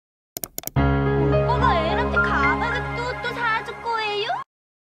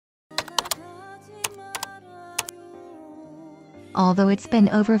Although it's been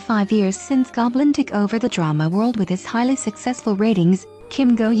over 5 years since Goblin took over the drama world with his highly successful ratings,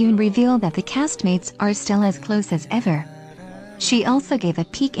 Go Eun revealed that the castmates are still as close as ever. She also gave a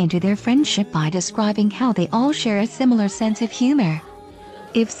peek into their friendship by describing how they all share a similar sense of humor.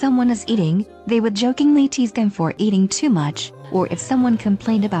 If someone is eating, they would jokingly tease them for eating too much, or if someone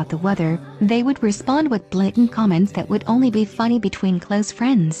complained about the weather, they would respond with blatant comments that would only be funny between close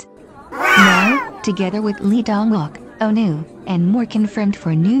friends. Now, together with Dong Wook, Onew, and more confirmed for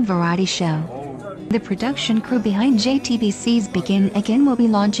a new variety show. The production crew behind JTBC's Begin Again will be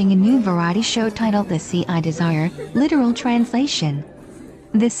launching a new variety show titled The CI Desire, literal translation.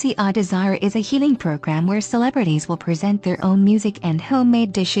 The CI Desire is a healing program where celebrities will present their own music and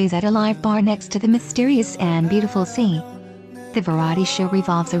homemade dishes at a live bar next to the mysterious and beautiful sea. The variety show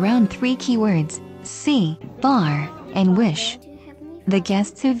revolves around 3 keywords: sea, bar, and wish. The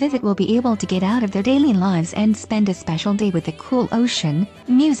guests who visit will be able to get out of their daily lives and spend a special day with the cool ocean,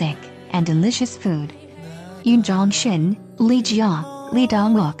 music, and delicious food. Yoon Jong Shin, Lee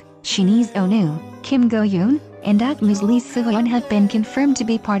Dong Wook, SHINee's Onew, Go Eun, and AKMU's Suhyun have been confirmed to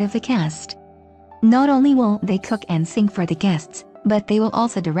be part of the cast. Not only will they cook and sing for the guests, but they will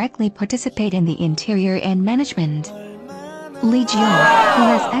also directly participate in the interior and management. Lee, who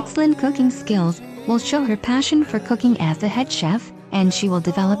has excellent cooking skills, will show her passion for cooking as the head chef, and she will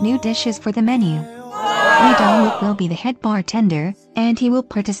develop new dishes for the menu. Lee Dong Wook will be the head bartender, and he will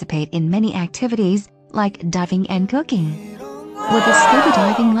participate in many activities, like diving and cooking. With a scuba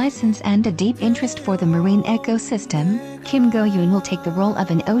diving license and a deep interest for the marine ecosystem, Go Eun will take the role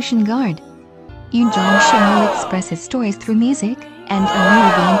of an ocean guard. Yoon Jong Shin will express his stories through music, and Onew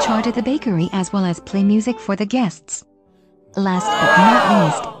will be in charge of the bakery as well as play music for the guests. Last but not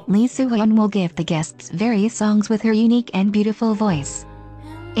least, Suhyun will give the guests various songs with her unique and beautiful voice.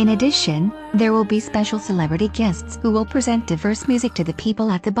 In addition, there will be special celebrity guests who will present diverse music to the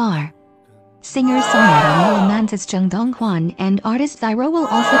people at the bar. Singer-songwriter Meloman's Jung Dong-hwan and artist Zyro will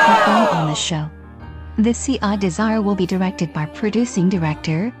also perform on the show. The CI Desire will be directed by producing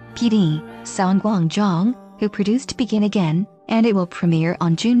director, PD, Song Gwang-jong, who produced Begin Again, and it will premiere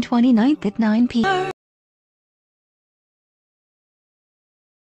on June 29 at 9 p.m.